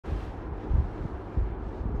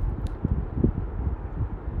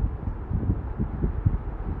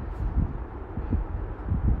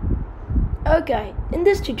Okay, in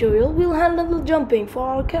this tutorial we'll handle jumping for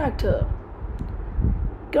our character.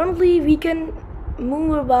 Currently we can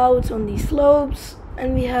move about on these slopes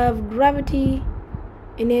and we have gravity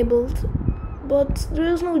enabled, but there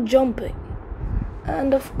is no jumping,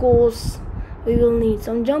 and of course we will need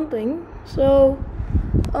some jumping. So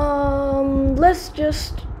let's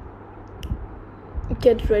just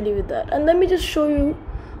get ready with that, and let me just show you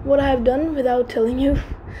what I have done without telling you.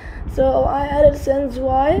 So I added sense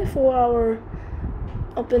Y for our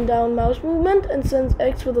up and down mouse movement and sense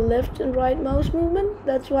X for the left and right mouse movement.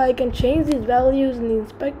 That's why I can change these values in the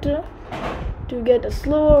inspector to get a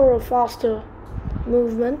slower or faster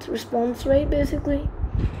movement response rate, basically.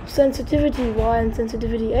 Sensitivity Y and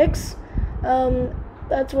sensitivity X,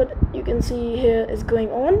 that's what you can see here is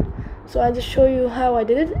going on. So I'll just show you how I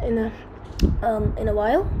did it in a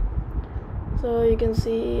while. So you can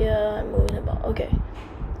see I'm moving about. Okay,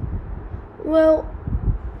 well,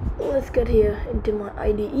 let's get here into my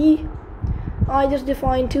IDE. I just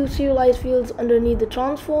defined two serialized fields underneath the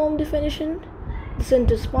transform definition, the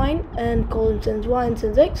center spine, and call them sense Y and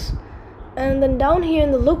sense X. And then down here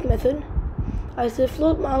in the look method, I say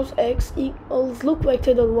float mouse X equals look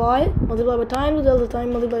vector dot Y multiplied by time to delta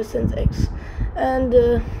time multiplied by sense X,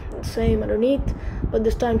 and same underneath, but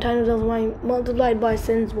this time time to delta Y multiplied by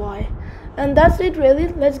sense Y. And that's it really.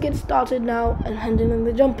 Let's get started now and handling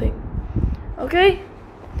the jumping. Okay,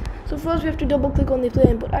 so first we have to double click on the player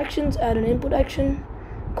input actions, add an input action,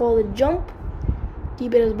 call it jump,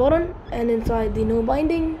 keep it as button, and inside the no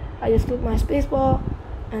binding I just click my spacebar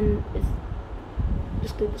and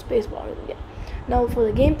just click the spacebar again. Now for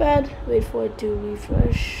the gamepad, wait for it to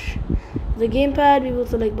refresh. The gamepad, we will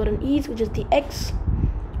select button E, which is the X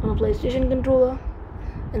on a PlayStation controller,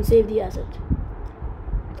 and save the asset.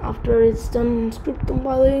 After it's done script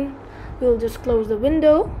compiling, we'll just close the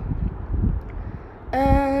window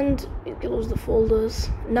and we close the folders.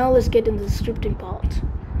 Now let's get into the scripting part.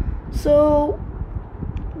 So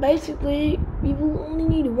basically we will only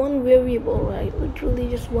need one variable, right? Literally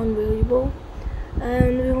just one variable,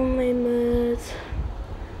 and we will name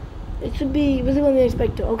it should be visible in the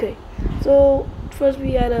inspector. Okay, so first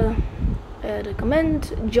we add a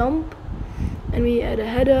comment jump, and we add a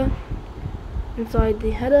header. Inside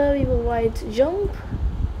the header we will write jump,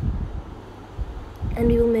 and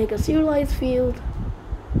we will make a serialized field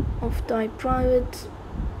of type private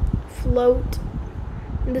float,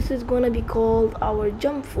 and this is going to be called our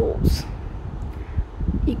jump force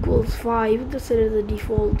equals 5. Just set it as the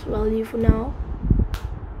default value for now.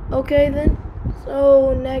 Okay then,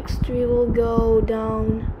 so next we will go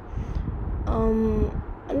down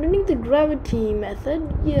underneath the gravity method.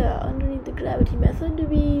 Underneath the gravity method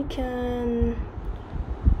we can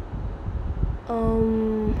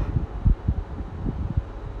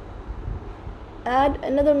add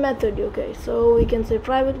another method. Okay, so we can say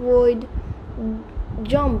private void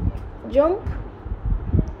jump,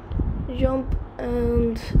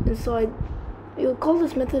 and inside you'll call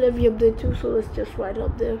this method every update too, so let's just write it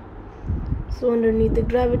up there. So underneath the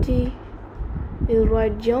gravity we'll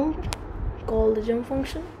write jump, call the jump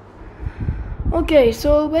function. Okay,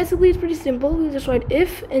 so basically it's pretty simple. We'll just write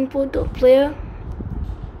if input dot player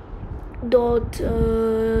dot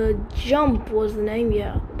jump was the name,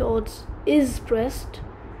 dot is pressed,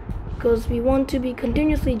 because we want to be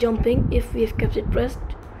continuously jumping if we have kept it pressed,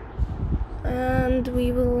 and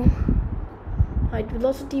we will write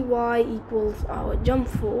velocity Y equals our jump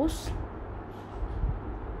force.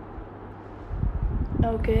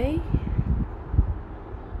 Okay,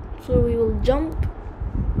 so we will jump,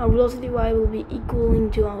 our velocity Y will be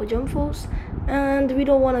equaling to our jump force, and we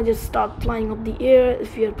don't want to just start flying up the air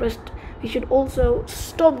if we are pressed. We should also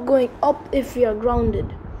stop going up if we are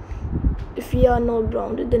grounded. If we are not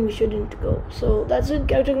grounded, then we shouldn't go. So that's it.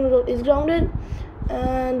 Character control is grounded,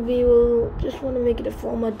 and we will just want to make it a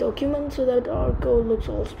format document so that our code looks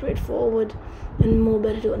all straightforward and more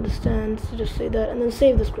better to understand. So just say that and then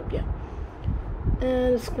save the script.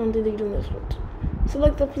 And it's currently doing the script.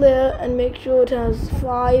 Select the player and make sure it has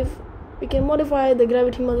 5. We can modify the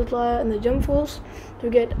gravity multiplier and the jump force to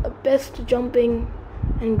get a best jumping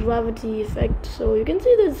and gravity effect. So you can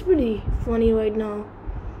see that it's pretty funny right now.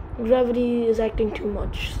 Gravity is acting too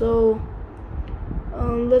much, so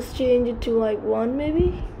let's change it to like 1,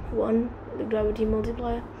 maybe 1, the gravity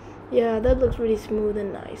multiplier. That looks really smooth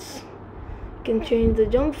and nice. You can change the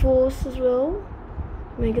jump force as well,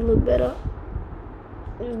 make it look better.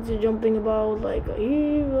 You're jumping about like a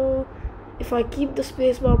hero. If I keep the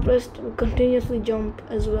spacebar pressed, it will continuously jump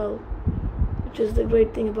as well, which is the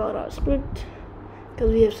great thing about our script,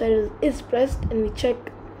 because we have set it as is pressed, and we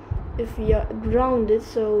check if we are grounded,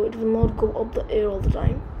 so it will not go up the air all the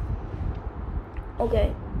time.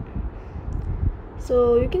 Okay,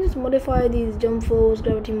 so you can just modify these jump force,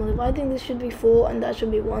 gravity modify. I think this should be 4 and that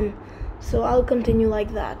should be 1, so I'll continue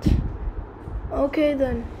like that. Okay,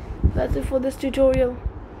 then that's it for this tutorial.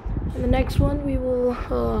 In the next one we will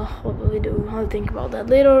what will we do? I'll think about that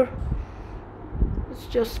later. Let's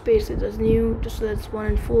just space it as new, just let's 1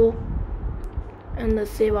 and 4, and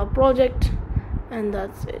let's save our project, and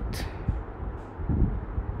that's it.